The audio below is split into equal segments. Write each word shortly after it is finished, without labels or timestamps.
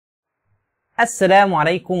Assalamu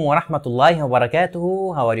alaikum wa rahmatullahi wa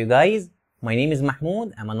barakatuhu. How are you guys? My name is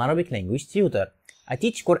Mahmoud. I'm an Arabic language tutor. I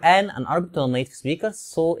teach Quran and Arabic to native speakers.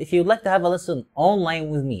 So if you'd like to have a lesson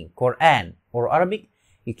online with me, Quran or Arabic,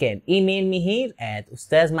 you can email me here at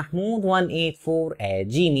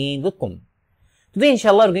ustazmahmoud184@gmail.com. Today,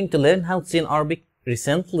 inshallah, we're going to learn how to say in Arabic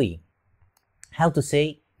recently. How to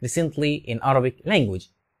say recently in Arabic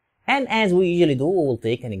language. And as we usually do, we will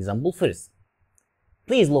take an example first.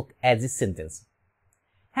 Please look at this sentence.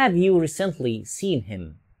 Have you recently seen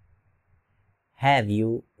him? Have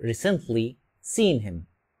you recently seen him?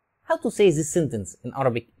 How to say this sentence in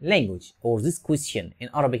Arabic language or this question in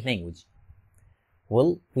Arabic language?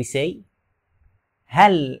 Well, we say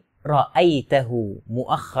هل رأيته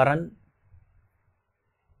مؤخرا؟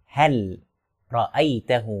 هل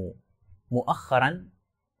رأيته مؤخرا؟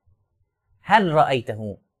 هل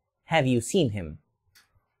رأيته? Have you seen him?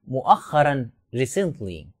 مؤخرا,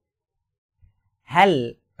 recently.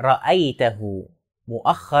 هل رأيته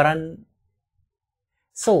مؤخرا?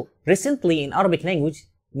 So, recently in Arabic language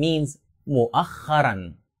means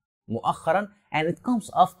مؤخرا. مؤخرا, and it comes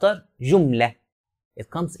after جملة. It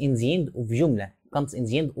comes in the end of جملة. It comes in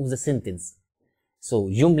the end of the sentence. So,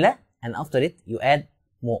 جملة, and after it you add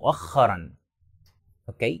مؤخرا.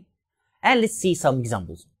 Okay? And let's see some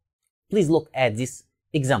examples. Please look at this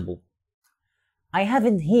example. I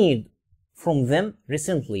haven't heard from them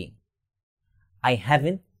recently. I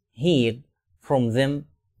haven't heard from them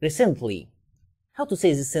recently. How to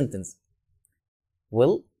say this sentence?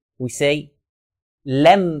 Well, we say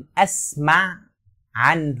لم أسمع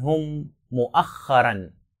عنهم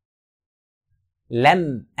مؤخرا.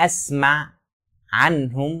 لم أسمع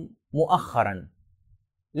عنهم مؤخرا.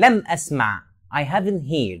 لم أسمع, I haven't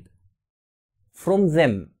heard. From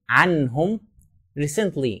them, عنهم,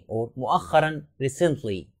 recently, or مؤخرا,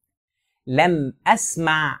 recently. لم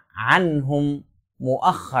أسمع عنهم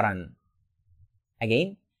مؤخرا.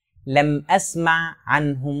 Again, لم أسمع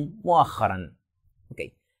عنهم مؤخرا.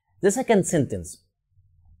 Okay, the second sentence.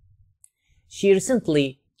 She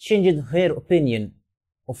recently changed her opinion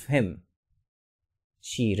of him.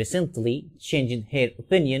 She recently changed her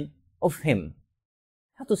opinion of him.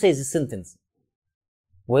 How to say this sentence?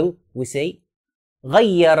 Well, we say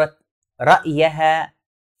غيرت رأيها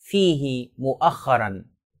فيه مؤخرا.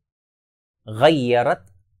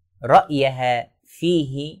 غيرت رأيها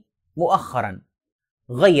فيه مؤخرا.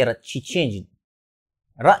 غيرت, she changed.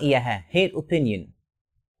 رأيها, her opinion.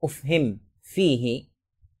 Of him, فيه,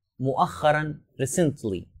 مؤخرا,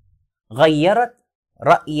 recently. غيرت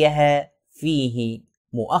رأيها فيه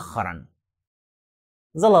مؤخرا.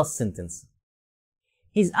 The last sentence.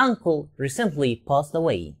 His uncle recently passed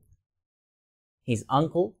away. His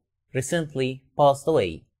uncle recently passed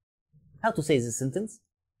away. How to say this sentence?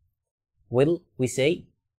 Well, we say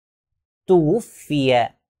توفي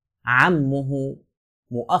عمه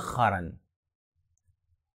مؤخرا.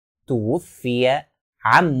 توفي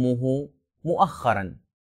عمه مؤخرا.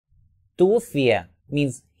 توفي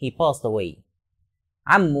means he passed away.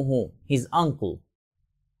 عمه, his uncle.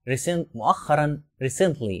 مؤخرا,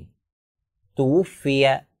 recently.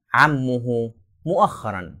 توفي عمه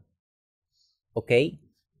مؤخرا. Okay?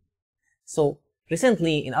 So,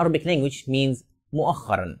 recently in Arabic language means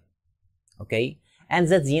مؤخرا. Okay? And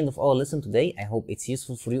that's the end of our lesson today. I hope it's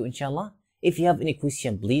useful for you, inshallah. If you have any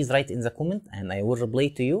question, please write in the comment and I will reply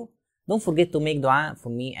to you. Don't forget to make dua for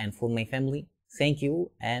me and for my family. Thank you,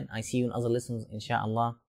 and I see you in other lessons,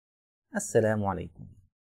 inshallah. Assalamu alaikum.